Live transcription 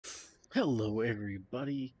Hello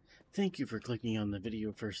everybody, thank you for clicking on the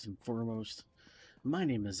video first and foremost. My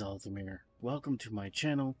name is Altamir. Welcome to my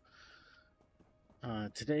channel.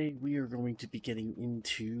 Today we are going to be getting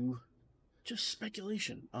into just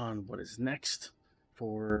speculation on what is next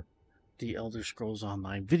for the Elder Scrolls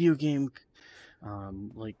Online video game.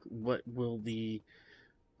 Like what will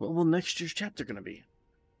next year's chapter gonna be?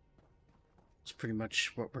 It's pretty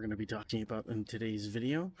much what we're going to be talking about in today's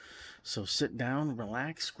video. So sit down,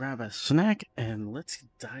 relax, grab a snack, and let's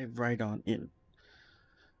dive right on in.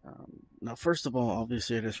 Now, first of all,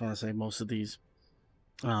 obviously, I just want to say most of these,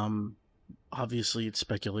 obviously, it's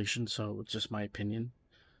speculation, so it's just my opinion.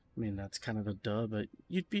 I mean, that's kind of a duh, but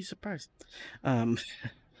you'd be surprised. Um,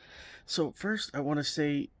 so first, I want to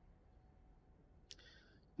say,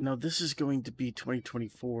 now this is going to be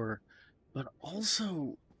 2024, but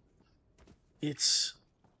also it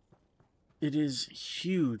is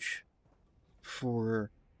huge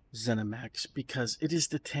for ZeniMax because it is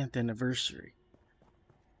the 10th anniversary.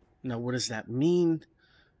 Now, what does that mean?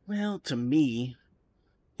 Well, to me,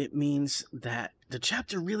 it means that the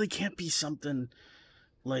chapter really can't be something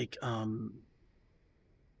like, I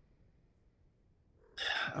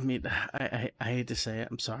mean, I hate to say it,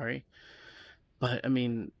 I'm sorry, but I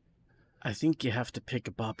mean, I think you have to pick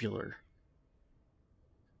a popular,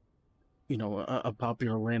 a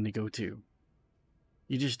popular land to go to.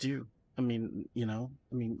 You just do. I mean,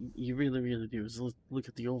 you really, really do. Is look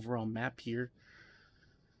at the overall map here.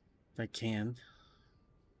 If I can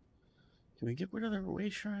we get rid of the way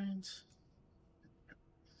shrines?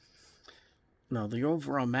 No, the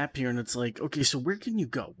overall map here, and it's like, okay, so where can you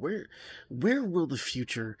go? Where will the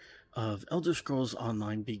future of Elder Scrolls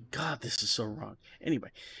Online be? God, this is so wrong.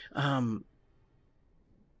 Anyway,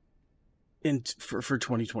 for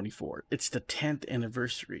 2024, it's the 10th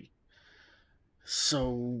anniversary.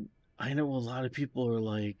 So I know a lot of people are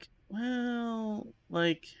like, well,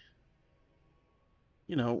 like,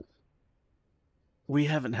 we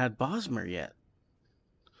haven't had Bosmer yet.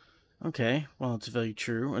 Okay, well, it's very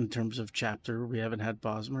true in terms of chapter. We haven't had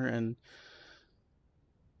Bosmer, and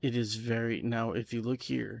it is very now. If you look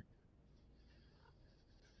here,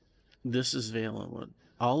 this is Valenwood.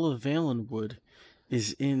 All of Valenwood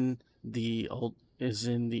is in the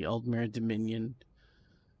Aldmere Dominion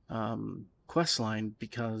quest line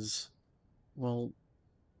because, well,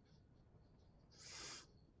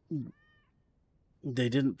 they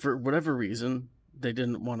didn't, for whatever reason, they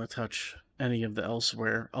didn't want to touch any of the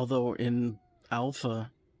elsewhere. Although in Alpha,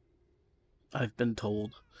 I've been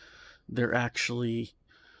told they're actually,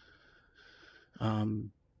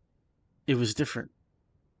 it was different.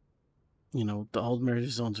 The Aldmere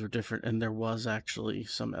zones were different, and there was actually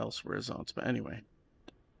some elsewhere zones. But anyway,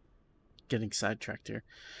 getting sidetracked here.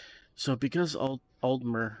 So because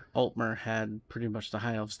Altmer had pretty much the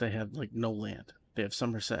High Elves, they have like no land. They have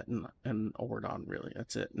Somerset and Ordon, really.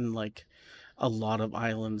 That's it. And like a lot of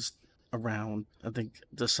islands around. I think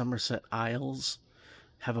the Somerset Isles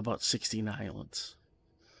have about 16 islands.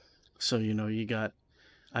 So, you got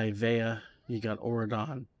Ivea, you got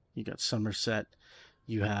Oradon, you got Somerset,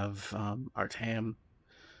 you have Artam.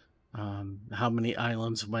 How many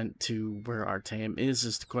islands went to where Artam is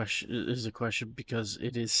the question because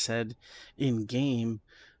it is said in game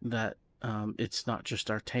that it's not just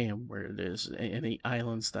Artam where it is. Any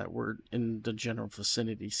islands that were in the general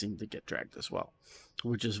vicinity seem to get dragged as well,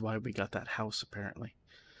 which is why we got that house apparently.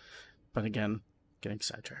 But again, getting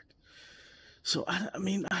sidetracked. So I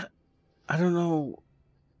mean, I don't know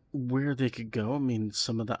where they could go. I mean,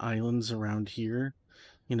 some of the islands around here,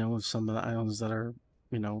 some of the islands that are,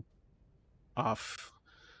 off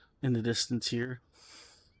in the distance here.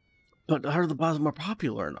 But are the Bosmer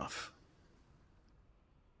popular enough?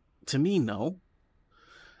 To me, no.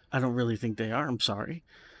 I don't really think they are. I'm sorry.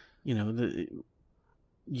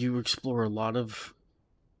 You explore a lot of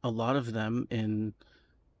them in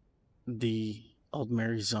the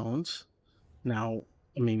Aldmeri zones. Now,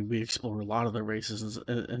 I mean, we explore a lot of the races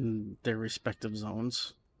in their respective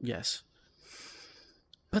zones, yes.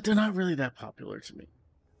 But they're not really that popular to me.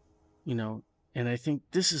 And I think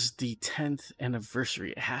this is the 10th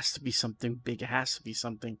anniversary. It has to be something big. It has to be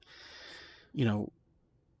something,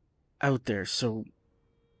 out there. So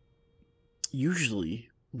usually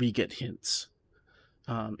we get hints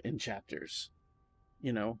in chapters,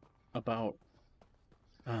 about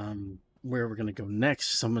where we're going to go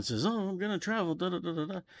next. Someone says, oh, I'm going to travel, da da da da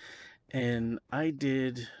da. And I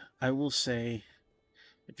will say,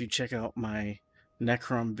 if you check out my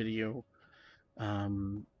Necrom video,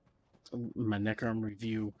 my Necrom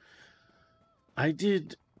review,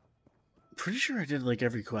 pretty sure I did like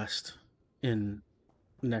every quest in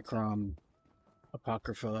Necrom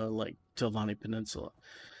Apocrypha, like Telvanni Peninsula.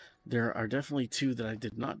 There are definitely 2 that I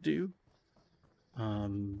did not do.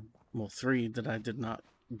 Well, 3 that I did not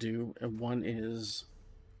do, and one is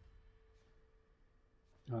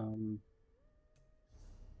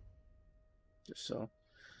just so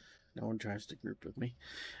no one tries to group with me.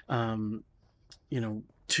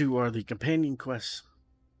 2 are the companion quests,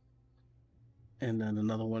 and then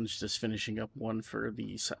another one's just finishing up one for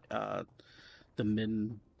the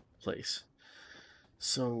Min place.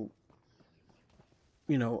 So,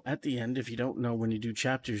 at the end, if you don't know, when you do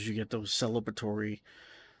chapters, you get those celebratory,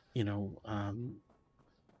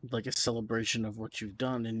 like a celebration of what you've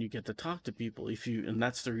done, and you get to talk to people. And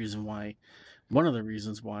that's the reason why, one of the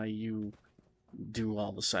reasons why you do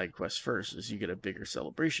all the side quests first, is you get a bigger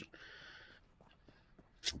celebration.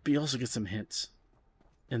 But you also get some hints,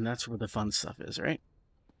 and that's where the fun stuff is, right?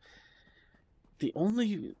 The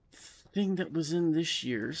only thing that was in this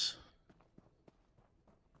year's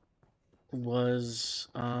was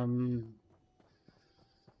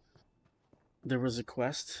there was a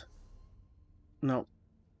quest. No,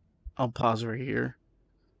 I'll pause right here.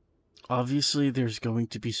 Obviously, there's going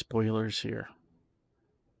to be spoilers here.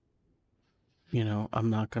 I'm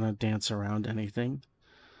not going to dance around anything.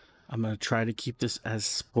 I'm going to try to keep this as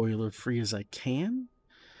spoiler-free as I can,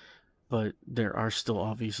 but there are still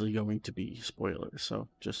obviously going to be spoilers, so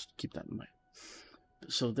just keep that in mind.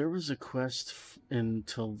 So there was a quest in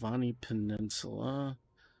Telvanni Peninsula.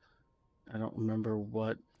 I don't remember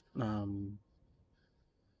which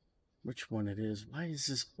one it is. Why is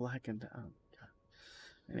this blackened out?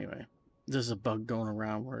 Anyway, there's a bug going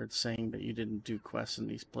around where it's saying that you didn't do quests in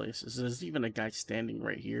these places. There's even a guy standing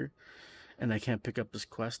right here, and I can't pick up this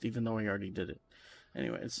quest even though I already did it.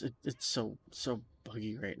 Anyway, it's so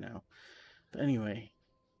buggy right now. But anyway,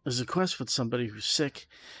 there's a quest with somebody who's sick,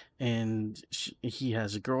 and he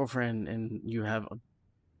has a girlfriend, and you have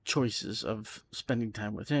choices of spending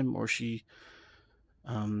time with him or she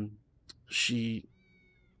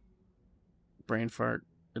brain fart.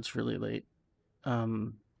 It's really late.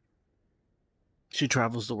 She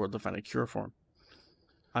travels the world to find a cure for him.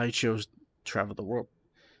 I chose to travel the world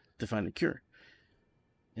to find a cure.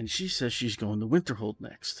 And she says she's going to Winterhold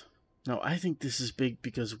next. Now, I think this is big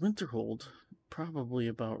because Winterhold, probably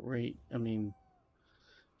about right,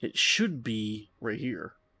 it should be right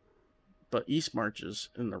here. But Eastmarch is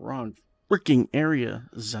in the wrong freaking area,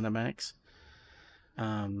 ZeniMax.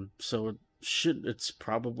 So it's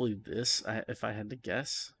probably this. If I had to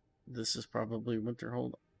guess, this is probably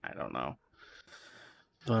Winterhold. I don't know.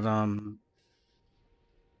 But,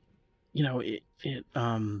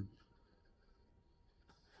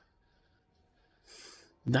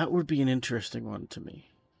 that would be an interesting one to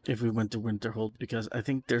me if we went to Winterhold, because I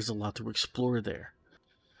think there's a lot to explore there.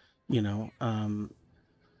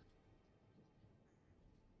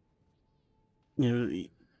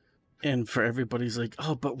 And for everybody's like,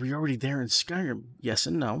 oh, but we're already there in Skyrim. Yes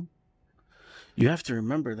and no. You have to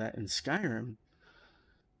remember that in Skyrim,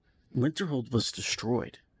 Winterhold was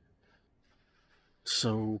destroyed.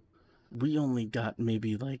 So we only got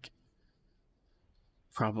maybe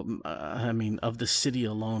of the city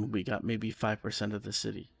alone, we got maybe 5% of the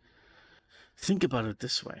city. Think about it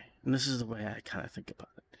this way, and this is the way I kind of think about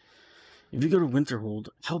it. If you go to Winterhold,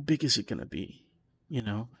 how big is it going to be?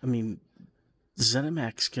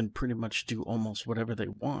 ZeniMax can pretty much do almost whatever they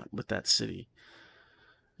want with that city,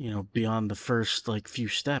 beyond the first few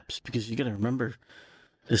steps, because you got to remember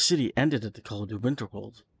the city ended at the Call of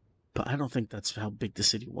Winterhold, but I don't think that's how big the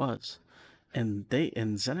city was. And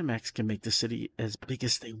ZeniMax can make the city as big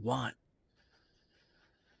as they want.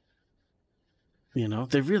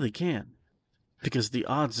 They really can. Because the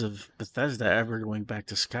odds of Bethesda ever going back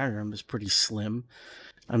to Skyrim is pretty slim.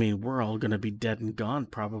 We're all going to be dead and gone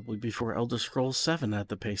probably before Elder Scrolls 7 at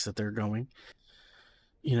the pace that they're going.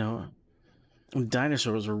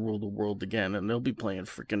 Dinosaurs will rule the world again, and they'll be playing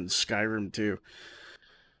freaking Skyrim too.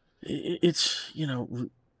 It's,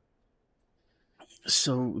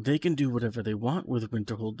 so they can do whatever they want with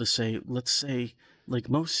Winterhold to say, let's say,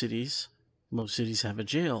 most cities have a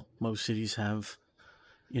jail. Most cities have,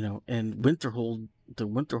 and Winterhold, the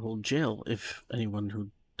Winterhold jail, if anyone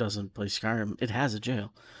who doesn't play Skyrim, it has a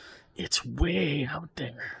jail. It's way out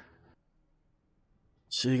there.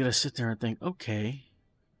 So you gotta sit there and think, okay,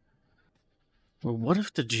 well, what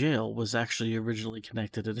if the jail was actually originally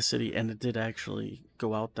connected to the city, and it did actually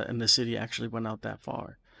go out that, and the city actually went out that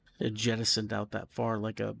far? It jettisoned out that far,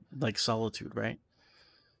 like Solitude, right?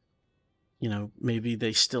 Maybe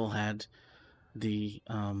they still had the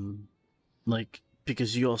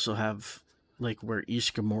because you also have where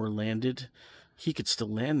Ishkamor landed. He could still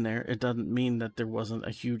land there. It doesn't mean that there wasn't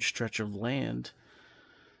a huge stretch of land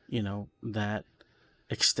that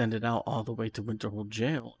extended out all the way to Winterhold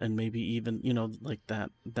Jail, and maybe even, like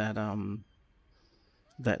that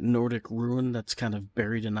Nordic ruin that's kind of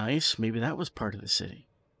buried in ice, maybe that was part of the city.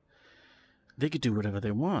 They could do whatever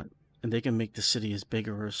they want, and they can make the city as big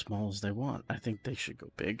or as small as they want. I think they should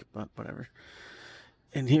go big, but whatever.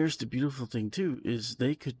 And here's the beautiful thing too, is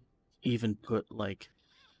they could even put like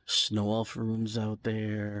snow elf runes out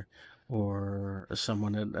there, or I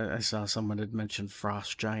saw someone had mentioned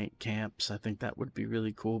frost giant camps. I think that would be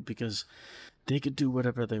really cool, because they could do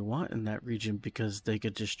whatever they want in that region, because they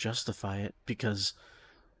could just justify it because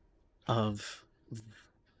of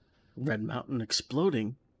Red Mountain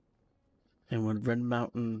exploding. And when Red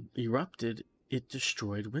Mountain erupted, it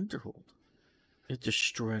destroyed Winterhold. It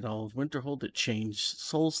destroyed all of Winterhold. It changed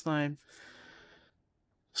Solstheim.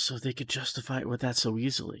 So they could justify it with that so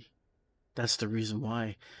easily. That's the reason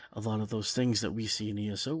why a lot of those things that we see in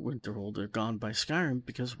ESO Winterhold are gone by Skyrim,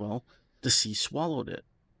 because, well, the sea swallowed it.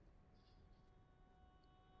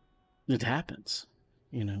 It happens,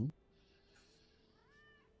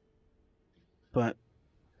 But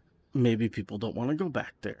maybe people don't want to go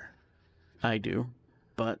back there. I do.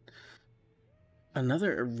 But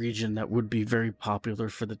another region that would be very popular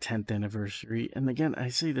for the 10th anniversary, and again, I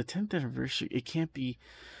say the 10th anniversary, it can't be.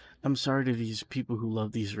 I'm sorry to these people who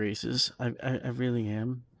love these races. I really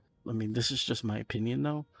am. I mean, this is just my opinion,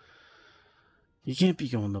 though. You can't be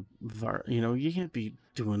going to you can't be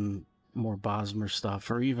doing more Bosmer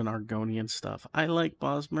stuff or even Argonian stuff. I like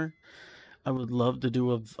Bosmer. I would love to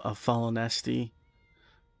do a Fallen Esti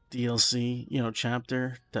DLC,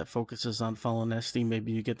 chapter that focuses on Fallen Esti.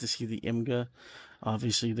 Maybe you get to see the Imga.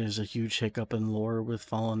 Obviously, there's a huge hiccup in lore with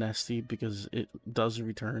Fallen Esti because it does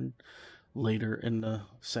return later in the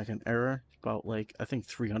second era, about I think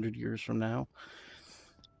 300 years from now.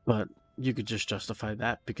 But you could just justify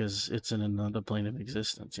that because it's in another plane of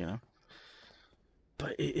existence,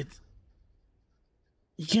 But you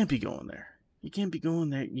can't be going there. You can't be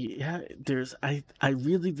going there. Yeah, I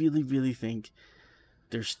really, really, really think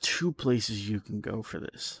there's two places you can go for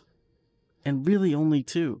this, and really only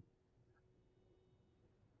two.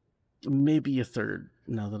 Maybe a third.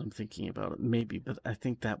 Now that I'm thinking about it, maybe, but I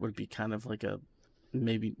think that would be kind of like a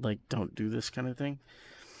maybe don't do this kind of thing.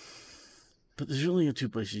 But there's only two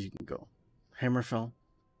places you can go: Hammerfell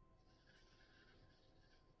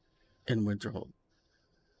and Winterhold.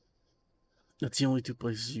 That's the only two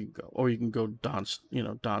places you can go. Or you can go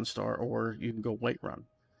Dawnstar, or you can go Whiterun.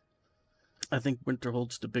 I think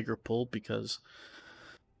Winterhold's the bigger pull because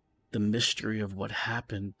the mystery of what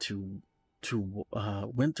happened to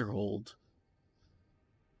Winterhold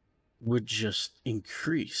would just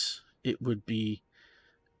increase. It would be,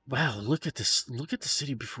 wow, look at this. Look at the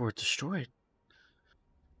city before it destroyed.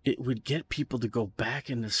 It would get people to go back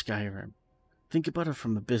into Skyrim. Think about it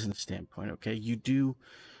from a business standpoint, okay? You do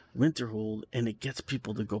Winterhold, and it gets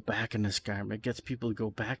people to go back into Skyrim. It gets people to go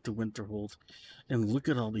back to Winterhold and look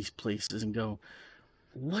at all these places and go,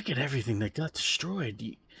 look at everything that got destroyed.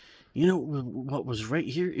 You know what was right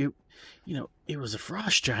here? It was a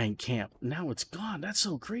frost giant camp. Now it's gone. That's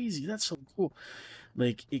so crazy. That's so cool.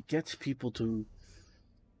 It gets people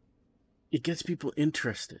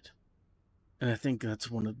interested. And I think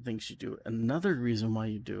that's one of the things you do. Another reason why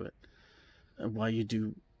you do it, why you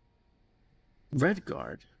do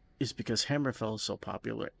Redguard, is because Hammerfell is so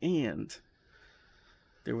popular, and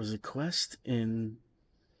there was a quest in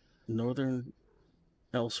northern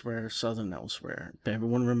Elsewhere, southern Elsewhere.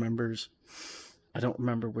 Everyone remembers. I don't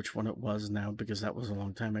remember which one it was now because that was a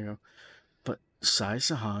long time ago. But Sai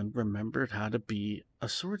Sahan remembered how to be a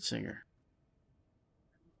sword singer.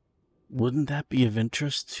 Wouldn't that be of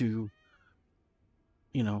interest to,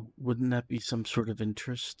 wouldn't that be some sort of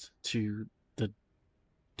interest to the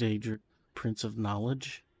Daedric Prince of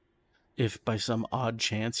Knowledge? If by some odd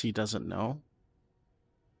chance he doesn't know?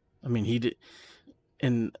 I mean, he did.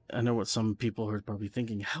 And I know what some people are probably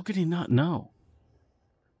thinking. How could he not know?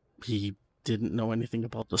 He didn't know anything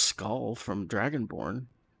about the skull from Dragonborn.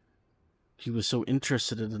 He was so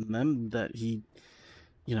interested in them that he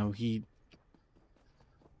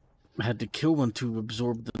had to kill one to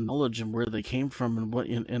absorb the knowledge and where they came from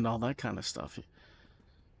and all that kind of stuff.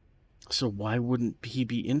 So why wouldn't he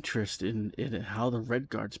be interested in how the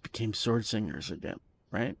Redguards became sword singers again,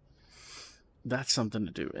 right? That's something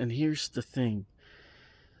to do. And here's the thing.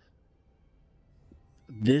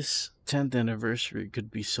 This 10th anniversary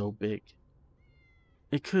could be so big.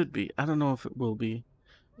 It could be. I don't know if it will be.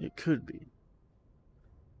 It could be.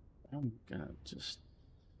 I'm gonna just...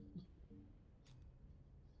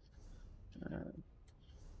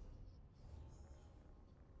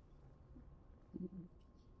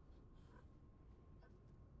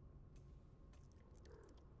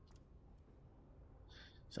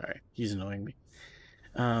 Sorry, he's annoying me.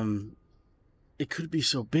 It could be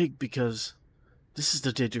so big because this is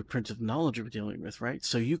the Daedric Prince of knowledge we're dealing with, right?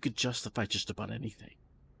 So you could justify just about anything.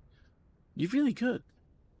 You really could,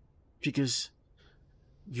 because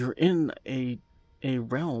you're in a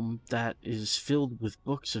realm that is filled with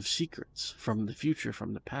books of secrets from the future,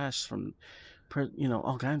 from the past, from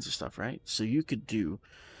all kinds of stuff, right? So you could do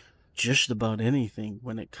just about anything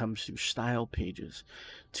when it comes to style pages,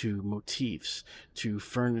 to motifs, to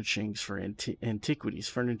furnishings for antiquities.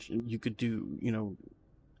 You could do,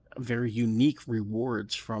 very unique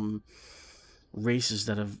rewards from races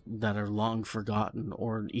that are long forgotten,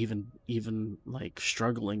 or even like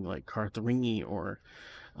struggling, like Cartharingi, or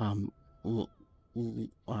um,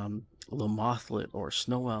 Lamothlit, or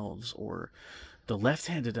Snow Elves, or the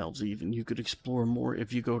left-handed elves. Even you could explore more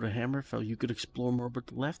if you go to Hammerfell. You could explore more with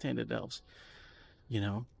the left-handed elves. You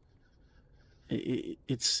know,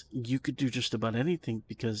 it's you could do just about anything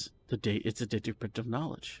because it's a Daedric of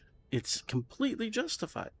knowledge. It's completely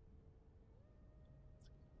justified.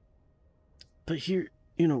 But here,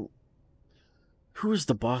 who is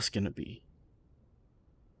the boss going to be?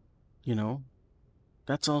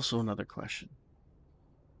 That's also another question.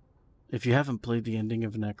 If you haven't played the ending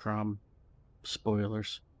of Necrom,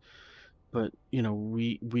 spoilers, but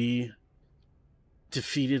we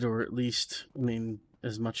defeated, or at least,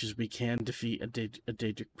 as much as we can defeat a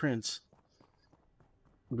Daedric prince,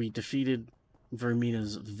 we defeated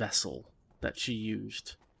Vermina's vessel that she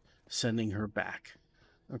used, sending her back.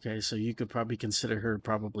 Okay, so you could probably consider her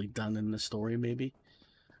probably done in the story, maybe,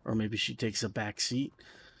 or maybe she takes a back seat,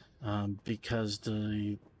 because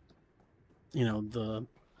the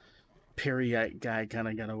Periite guy kind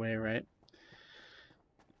of got away, right?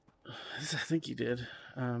 I think he did.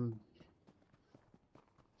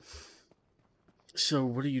 So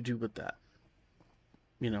what do you do with that?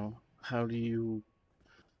 How do you...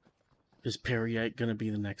 Is Periite going to be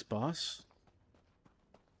the next boss?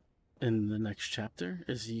 In the next chapter?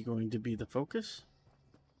 Is he going to be the focus?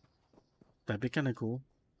 That'd be kind of cool.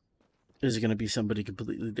 Is it going to be somebody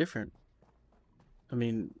completely different?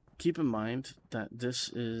 Keep in mind that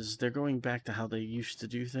they're going back to how they used to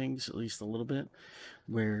do things, at least a little bit,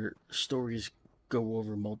 where stories go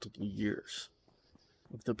over multiple years.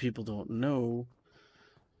 If the people don't know,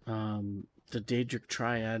 the Daedric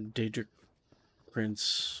Triad, Daedric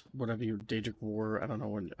Prince, whatever Daedric War, I don't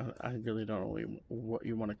know, I really don't know what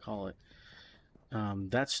you want to call it.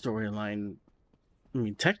 That storyline,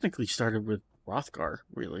 technically started with Hrothgar,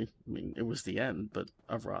 really. It was the end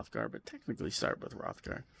of Hrothgar, but technically started with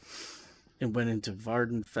Hrothgar. It went into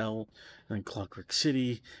Vardenfell, and then Clockwork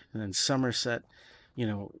City, and then Somerset.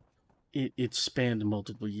 It spanned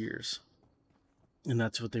multiple years. And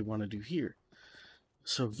that's what they want to do here.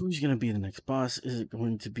 So who's going to be the next boss? Is it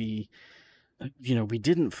going to be, we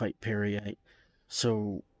didn't fight Periite,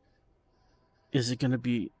 so is it going to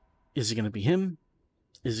be him?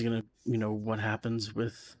 Is it going to, what happens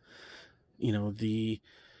with, the...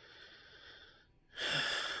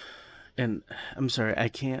 And I'm sorry, I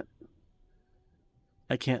can't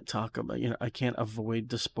talk about, I can't avoid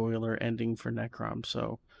the spoiler ending for Necrom,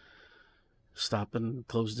 so stop and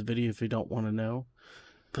close the video if you don't want to know.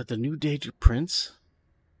 But the new Daedric Prince,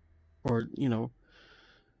 or,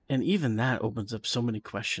 and even that opens up so many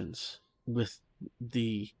questions with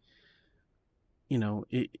the,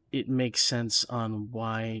 it makes sense on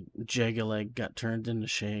why Jageleg got turned into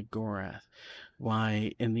Sheogorath,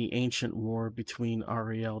 why in the ancient war between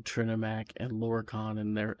Ariel, Trinimac, and Lorkhan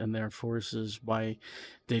and their forces, why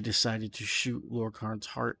they decided to shoot Lorkhan's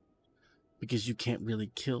heart, because you can't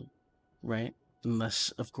really kill, right?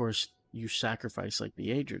 Unless, of course, you sacrifice like the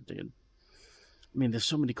Aedra did. There's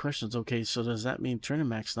so many questions. Okay, so does that mean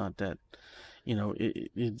Trinimac's not dead?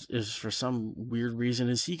 It is, for some weird reason,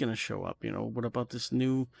 is he going to show up? What about this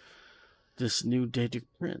new Daedric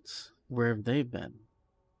Prince? Where have they been?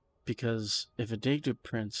 Because if a Daedric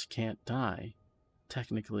Prince can't die,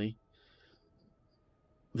 technically,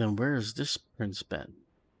 then where has this prince been?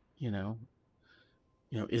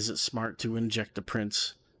 Is it smart to inject a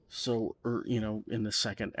prince in the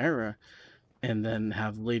second era, and then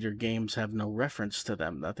have later games have no reference to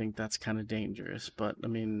them? I think that's kind of dangerous. But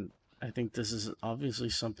I think this is obviously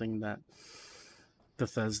something that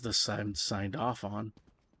Bethesda signed off on.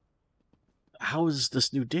 How is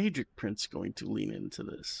this new Daedric Prince going to lean into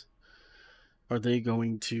this? Are they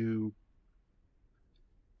going to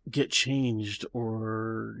get changed,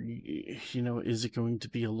 or is it going to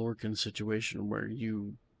be a Lorcan situation where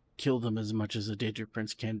you kill them as much as a Daedric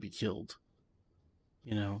Prince can be killed?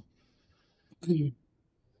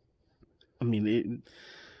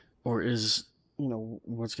 Or is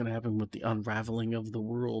what's going to happen with the unraveling of the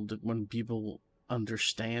world when people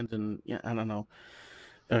understand, and yeah, I don't know.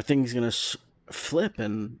 Are things going to flip,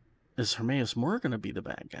 and is Hermaeus Mora going to be the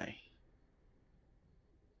bad guy?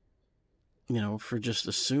 For just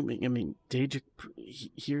assuming. I mean, Daedric.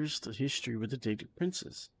 Here's the history with the Daedric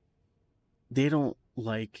princes. They didn't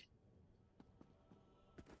like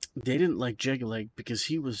Jegaleg because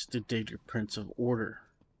he was the Daedric prince of order,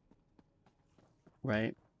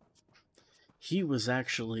 right? He was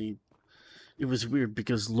actually. It was weird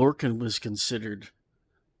because Lorcan was considered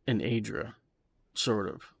an Aedra, sort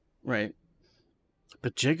of, right?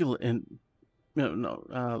 But Jegaleg and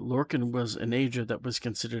Lorcan was an Aedra that was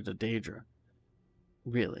considered a Daedra,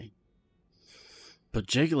 really. But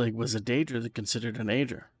Jegaleg was a Daedra that considered an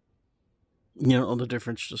Aedra. The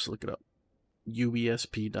difference, just look it up.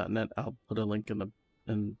 uesp.net. I'll put a link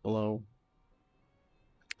in below.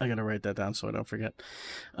 I gotta write that down so I don't forget.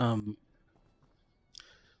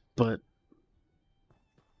 But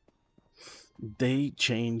they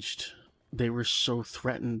changed. They were so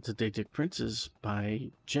threatened, the Daedric princes,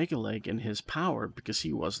 by Jegaleg and his power, because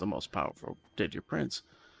he was the most powerful Daedric prince.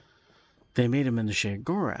 They made him into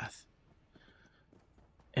Sheogorath.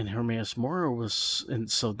 And Hermaeus Mora was, and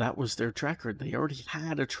so that was their track record. They already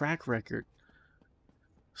had a track record.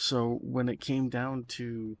 So when it came down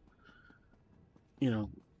to,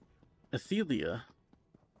 Athelia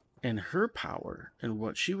and her power and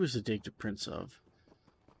what she was the Daedric prince of,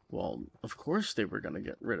 well, of course they were going to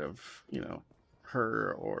get rid of,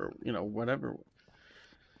 her or, whatever,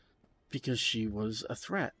 because she was a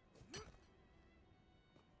threat.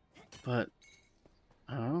 But,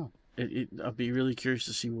 I don't know. I'll be really curious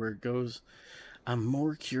to see where it goes. I'm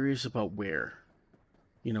more curious about where.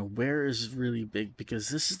 Where is really big, because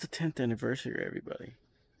this is the 10th anniversary, everybody.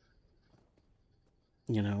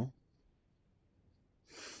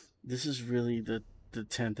 This is really the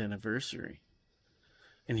 10th anniversary.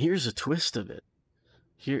 And here's a twist of it.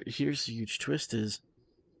 Here's the huge twist is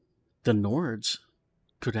the Nords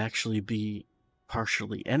could actually be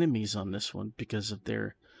partially enemies on this one because of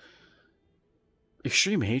their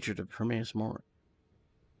extreme hatred of Hermaeus Mora.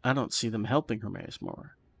 I don't see them helping Hermaeus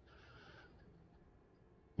Mora.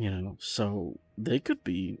 So they could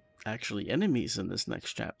be actually enemies in this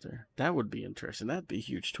next chapter. That would be interesting. That'd be a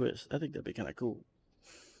huge twist. I think that'd be kind of cool.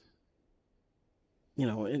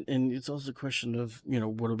 And it's also a question of,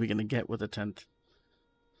 what are we going to get with the 10th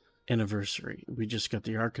anniversary? We just got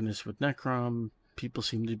the Arcanist with Necrom. People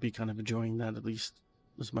seem to be kind of enjoying that, at least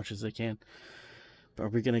as much as they can. But are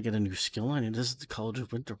we going to get a new skill line? And this is the College of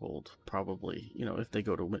Winterhold, probably. If they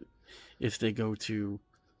go to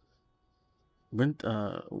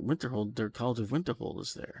Winterhold, their College of Winterhold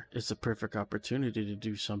is there. It's a perfect opportunity to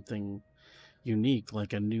do something unique,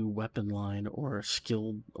 like a new weapon line or a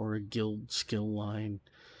guild skill line.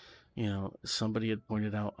 Somebody had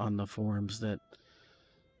pointed out on the forums that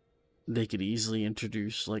they could easily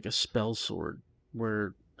introduce like a spell sword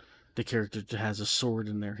where the character has a sword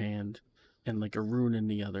in their hand and like a rune in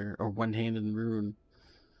the other, or one-handed rune,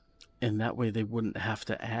 and that way they wouldn't have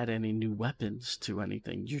to add any new weapons to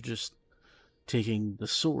anything. You're just taking the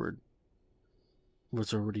sword,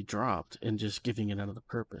 what's already dropped, and just giving it another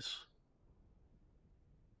purpose.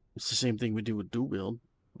 It's the same thing we do with dual wield,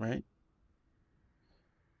 right?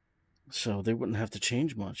 So they wouldn't have to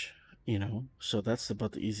change much, So that's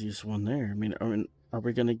about the easiest one there. I mean, are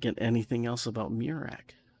we going to get anything else about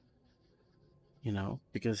Murak?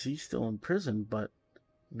 Because he's still in prison, but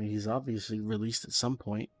I mean, he's obviously released at some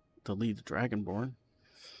point to lead the Dragonborn.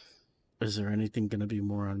 Is there anything going to be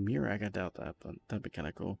more on Murak? I doubt that, but that'd be kind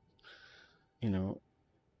of cool. You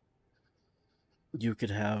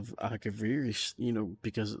could have Akaviri,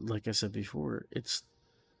 because like I said before, it's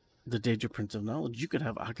the Daedric Prince of Knowledge. You could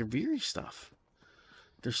have Akaviri stuff.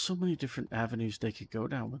 There's so many different avenues they could go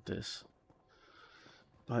down with this.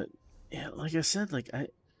 But yeah, like I said,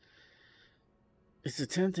 it's the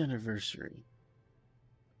 10th anniversary,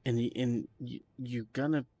 and you're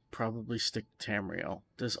gonna probably stick to Tamriel.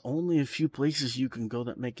 There's only a few places you can go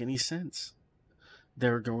that make any sense.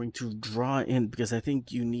 They're going to draw in, because I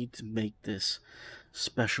think you need to make this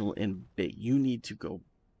special and big. You need to go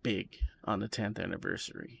big on the 10th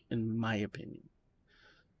anniversary, in my opinion.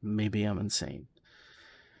 Maybe I'm insane,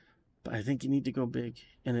 but I think you need to go big,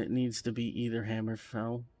 and it needs to be either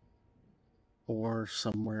Hammerfell or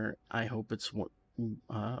somewhere. I hope it's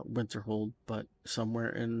Winterhold, but somewhere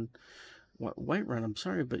in Whiterun. I'm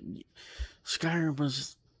sorry, but Skyrim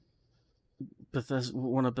was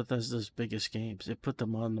one of Bethesda's biggest games. It put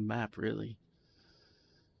them on the map, really.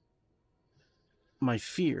 My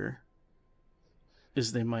fear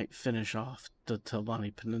is they might finish off the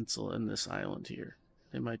Telvanni Peninsula in this island here.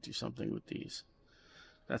 They might do something with these.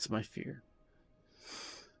 That's my fear.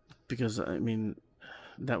 Because, I mean,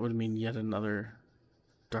 that would mean yet another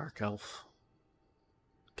Dark Elf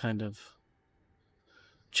kind of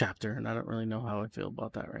chapter, and I don't really know how I feel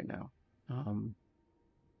about that right now.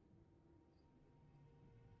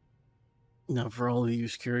 Now, for all of you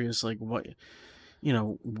curious, like, what, you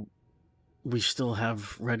know, we still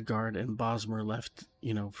have Redguard and Bosmer left,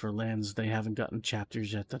 you know, for lands they haven't gotten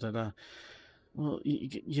chapters yet, da-da-da. Well,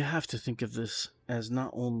 you have to think of this as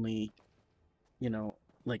not only, you know,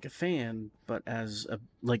 like a fan, but as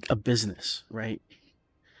like a business, right?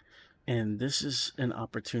 And this is an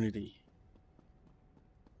opportunity.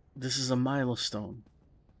 This is a milestone,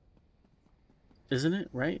 isn't it?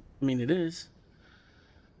 Right? I mean, it is.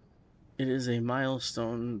 It is a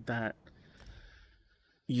milestone that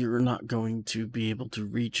you're not going to be able to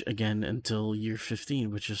reach again until year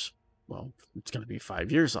 15, which is, well, it's going to be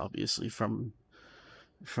 5 years, obviously, from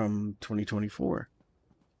 2024.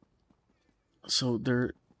 So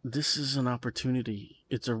this is an opportunity.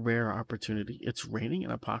 It's a rare opportunity. It's raining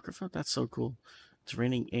in Apocrypha. That's so cool. It's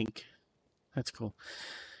raining ink. That's cool.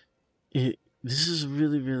 This is a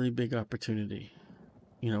really, really big opportunity,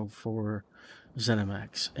 you know, for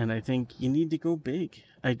ZeniMax, and I think you need to go big.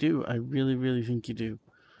 I do. I really, really think you do.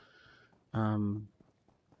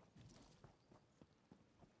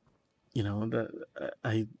 You know,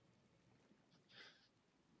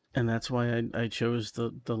 and that's why I chose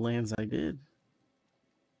the lands I did.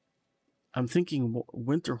 I'm thinking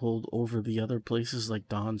Winterhold over the other places like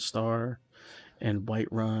Dawnstar and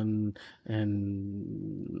Whiterun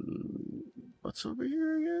and what's over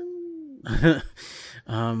here again?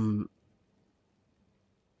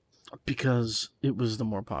 Because it was the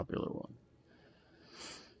more popular one.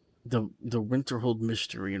 The Winterhold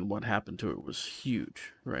mystery and what happened to it was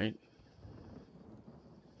huge, right?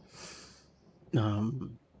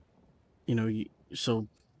 You know, so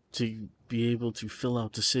to be able to fill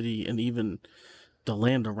out the city and even the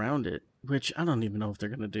land around it, which I don't even know if they're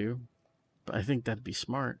gonna do, but I think that'd be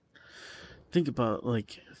smart. Think about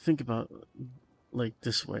like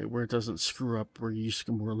this way, where it doesn't screw up where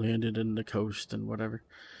Yskamor landed in the coast and whatever.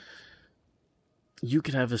 You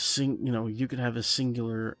could have a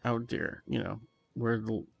singular out there, you know, where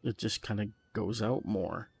it just kind of goes out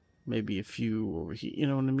more. Maybe a few over here, you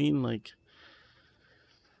know what I mean? Like,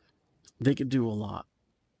 they could do a lot.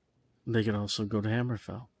 They could also go to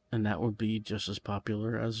Hammerfell, and that would be just as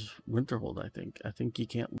popular as Winterhold, I think. I think you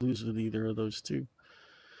can't lose with either of those two.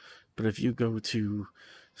 But if you go to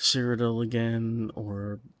Cyrodiil again,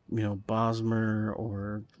 or, you know, Bosmer,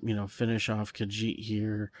 or, you know, finish off Khajiit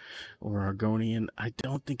here, or Argonian, I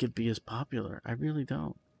don't think it'd be as popular. I really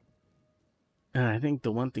don't. And I think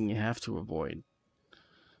the one thing you have to avoid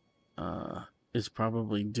is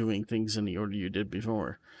probably doing things in the order you did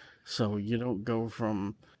before. So you don't go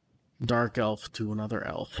from Dark Elf to another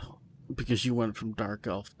elf, because you went from Dark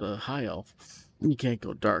Elf to High Elf. You can't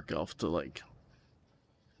go Dark Elf to, like,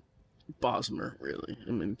 Bosmer, really.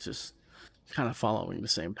 I mean, just kind of following the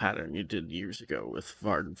same pattern you did years ago with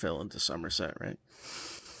Vardenfell into Somerset, right?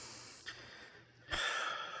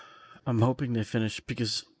 I'm hoping they finish,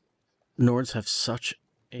 because Nords have such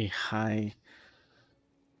a high...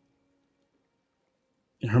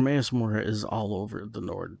 Hermaeus Mora is all over the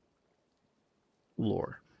Nord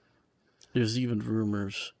lore. There's even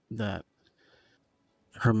rumors that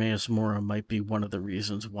Hermaeus Mora might be one of the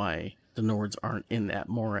reasons why the Nords aren't in that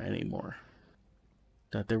Mora anymore.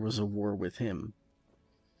 That there was a war with him.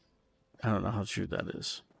 I don't know how true that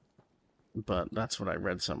is, but that's what I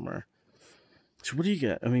read somewhere. So what do you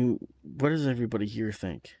get? I mean, what does everybody here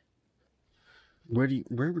think?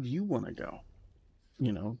 Where would you want to go?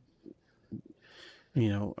 You know,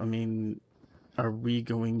 I mean, are we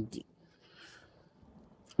going to,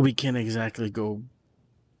 we can't exactly go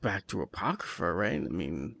back to Apocrypha, right? I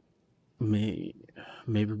mean, maybe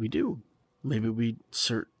we do. Maybe we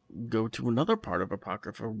go to another part of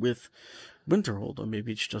Apocrypha with Winterhold, or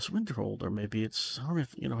maybe it's just Winterhold, or maybe it's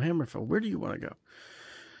Hammerfell. Where do you want to go?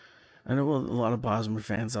 I know a lot of Bosmer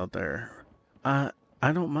fans out there. I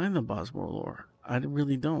don't mind the Bosmer lore. I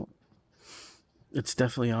really don't. It's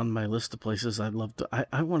definitely on my list of places I'd love to.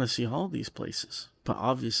 I want to see all these places, but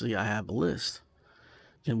obviously I have a list,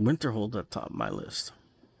 and Winterhold at the top of my list.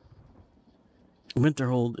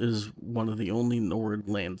 Winterhold is one of the only Nord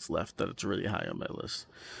lands left that it's really high on my list.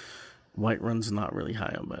 Whiterun's not really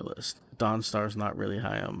high on my list. Dawnstar's not really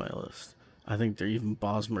high on my list. I think they're even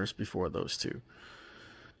Bosmer's before those two.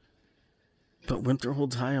 But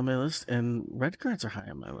Winterhold's high on my list, and Redguards are high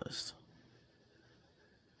on my list.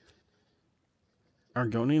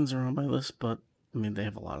 Argonians are on my list, but I mean they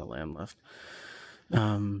have a lot of land left.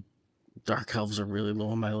 Dark Elves are really low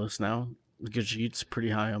on my list now. Gajit's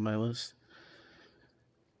pretty high on my list.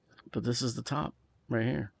 But this is the top right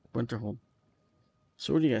here, Winterhold.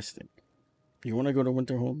 So what do you guys think? You want to go to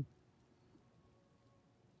Winterhold?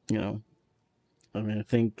 You know, I mean, I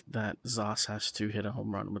think that Zos has to hit a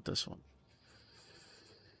home run with this one.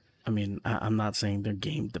 I mean, I'm not saying their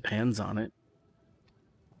game depends on it,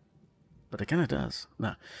 but it kind of does.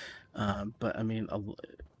 Nah, but I mean,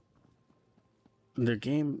 their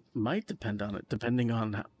game might depend on it, depending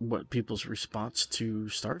on what people's response to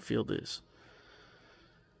Starfield is.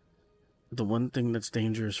 The one thing that's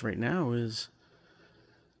dangerous right now is,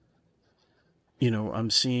 I'm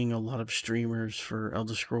seeing a lot of streamers for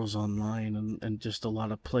Elder Scrolls Online and just a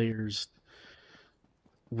lot of players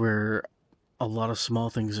where a lot of small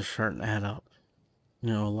things are starting to add up. A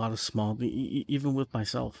lot of small, even with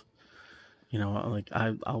myself. Like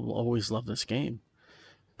I'll always love this game,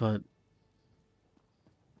 but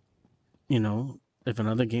if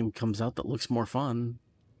another game comes out that looks more fun,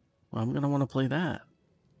 well, I'm gonna want to play that.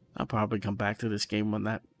 I'll probably come back to this game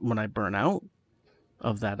when I burn out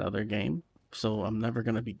of that other game. So I'm never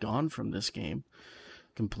gonna be gone from this game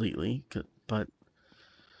completely. But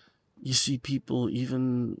you see people,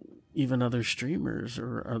 even other streamers,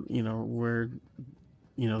 or where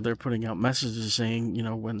they're putting out messages saying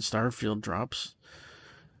when Starfield drops,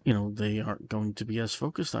 they aren't going to be as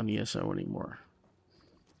focused on ESO anymore.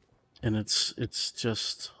 And it's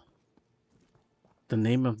just the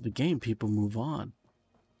name of the game. People move on.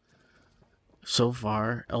 So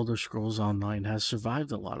far, Elder Scrolls Online has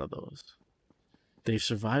survived a lot of those. They've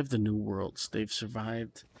survived the New Worlds. They've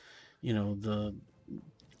survived, the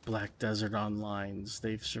Black Desert Onlines.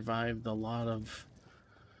 They've survived a lot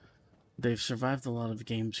of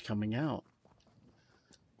games coming out.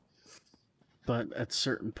 But at a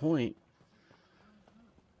certain point,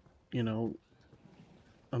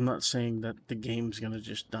 I'm not saying that the game's going to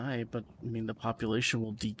just die, but I mean the population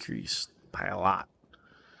will decrease by a lot.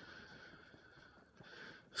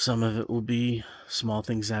 Some of it will be small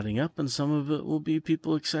things adding up, and some of it will be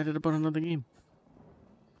people excited about another game.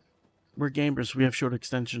 We're gamers. We have short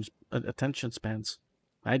attention spans.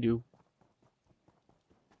 I do.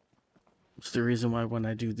 It's the reason why when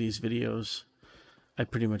I do these videos, I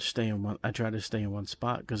pretty much I try to stay in one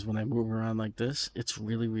spot, because when I move around like this, it's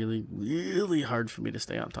really, really, really hard for me to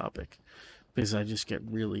stay on topic, because I just get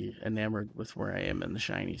really enamored with where I am in the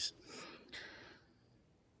shinies.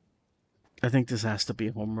 I think this has to be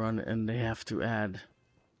a home run, and they have to add,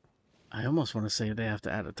 I almost want to say they have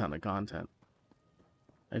to add a ton of content.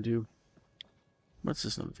 I do. What's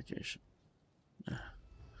this notification? I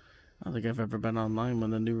don't think I've ever been online when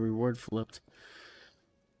the new reward flipped.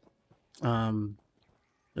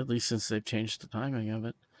 At least since they've changed the timing of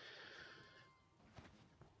it.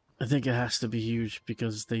 I think it has to be huge,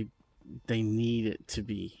 because they need it to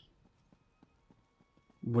be.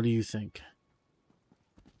 What do you think?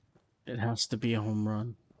 It has to be a home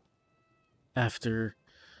run. After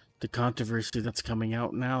the controversy that's coming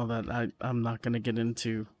out now that I'm not going to get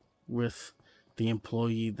into with the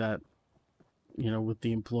employee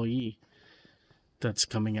that's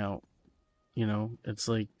coming out. It's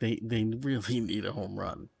like they really need a home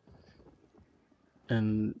run.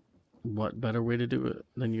 And what better way to do it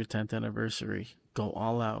than your 10th anniversary? Go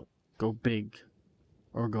all out, go big,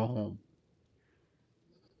 or go home.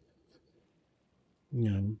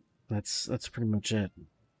 That's pretty much it.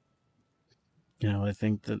 I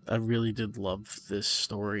think that I really did love this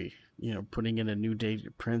story. Putting in a new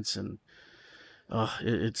Daedric Prince, and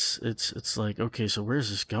it's like, okay, so where's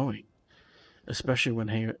this going? Especially when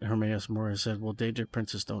Hermaeus Mora said, well, Daedric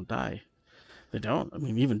Princes don't die. They don't. I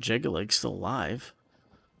mean, even Jegaleg's still alive.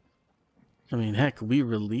 I mean, heck, we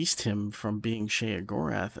released him from being Shea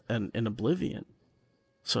Gorath and in Oblivion.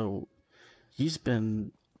 So he's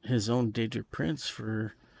been his own Daedric Prince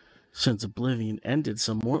since Oblivion ended.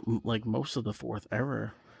 So more like most of the Fourth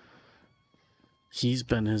Era, he's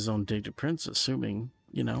been his own Daedric Prince, assuming,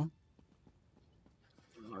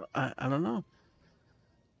 I don't know.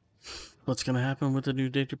 What's going to happen with the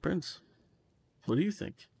new Daedric Prince? What do you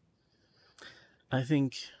think? I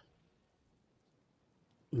think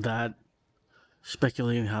that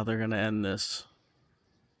speculating how they're going to end this,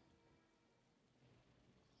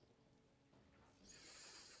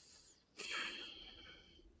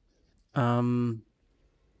 I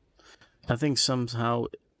think somehow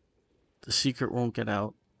the secret won't get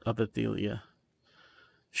out of Athelia.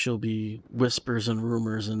 She'll be whispers and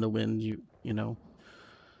rumors in the wind. You know,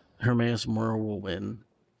 Hermaeus Mora will win,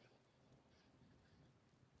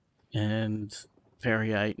 and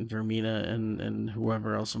Perryite and Vermina and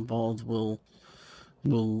whoever else involved will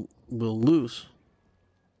lose.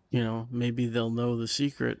 You know, maybe they'll know the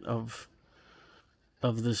secret of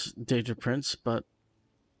this Daedra Prince, but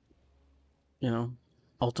you know,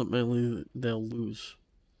 ultimately they'll lose,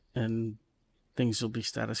 and things will be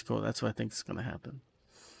status quo. That's what I think is going to happen.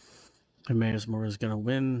 Emmaus Mora is going to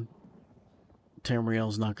win.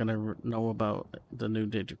 Tamriel's not going to know about the new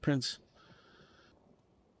Daedra Prince.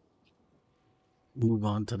 Move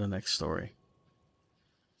on to the next story.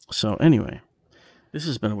 So anyway, this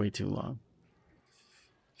has been way too long.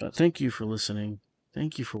 But thank you for listening.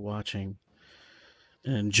 Thank you for watching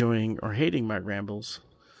and enjoying or hating my rambles.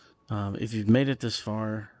 If you've made it this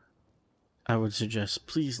far, I would suggest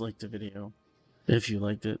please like the video if you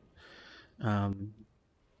liked it.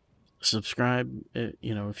 Subscribe,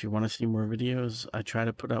 you know, if you want to see more videos. I try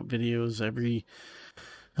to put out videos every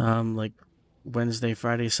like Wednesday,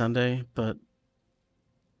 Friday, Sunday, but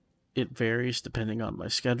it varies depending on my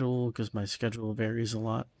schedule, because my schedule varies a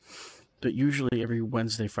lot. But usually every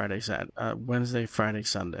Wednesday, Friday,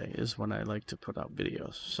 Sunday is when I like to put out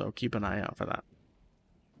videos. So keep an eye out for that.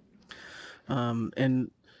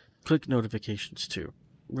 And click notifications too.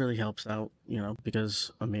 Really helps out, you know,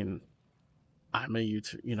 because I mean, I'm a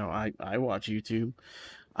YouTube, you know, I watch YouTube.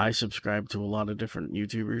 I subscribe to a lot of different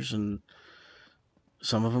YouTubers, and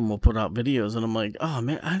some of them will put out videos, and I'm like, oh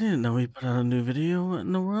man, I didn't know he put out a new video. What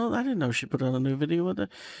in the world? I didn't know she put out a new video with it.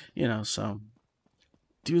 You know, so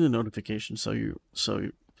do the notification so you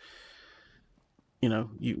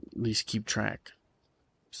know, you at least keep track.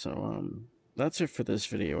 So that's it for this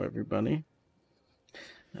video, everybody.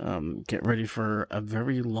 Get ready for a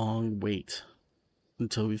very long wait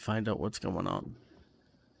until we find out what's going on.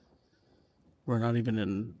 We're not even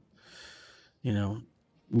in, you know,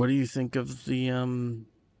 what do you think of the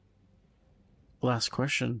last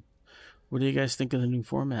question? What do you guys think of the new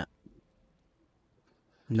format?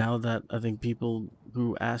 Now that I think people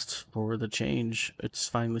who asked for the change, it's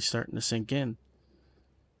finally starting to sink in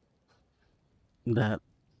that,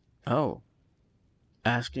 oh,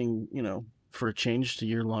 asking, you know, for a change to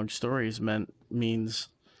year-long stories means,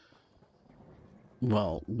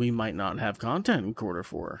 well, we might not have content in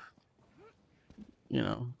Q4. You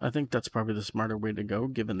know, I think that's probably the smarter way to go,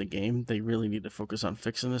 given the game. They really need to focus on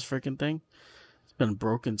fixing this freaking thing. It's been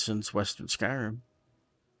broken since Western Skyrim.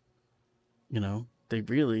 You know, they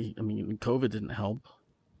really, I mean, COVID didn't help.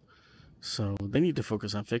 So they need to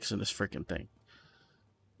focus on fixing this freaking thing.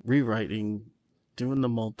 Rewriting, doing the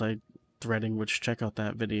multi-threading, which check out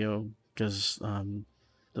that video, because the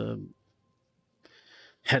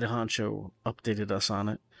head honcho updated us on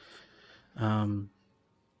it.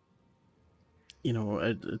 You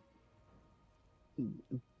know,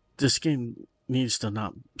 this game needs to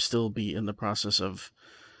not still be in the process of,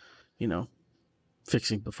 you know,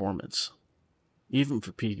 fixing performance, even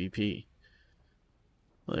for PvP.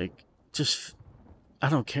 Like, just, I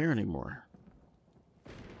don't care anymore.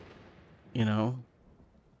 You know,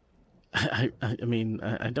 I mean,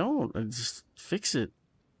 I don't. I just fix it.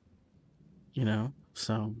 You know,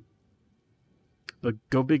 so. But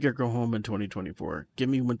go big or go home in 2024. Give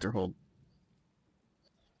me Winterhold.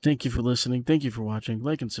 Thank you for listening. Thank you for watching.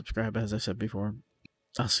 Like and subscribe, as I said before.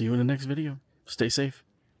 I'll see you in the next video. Stay safe.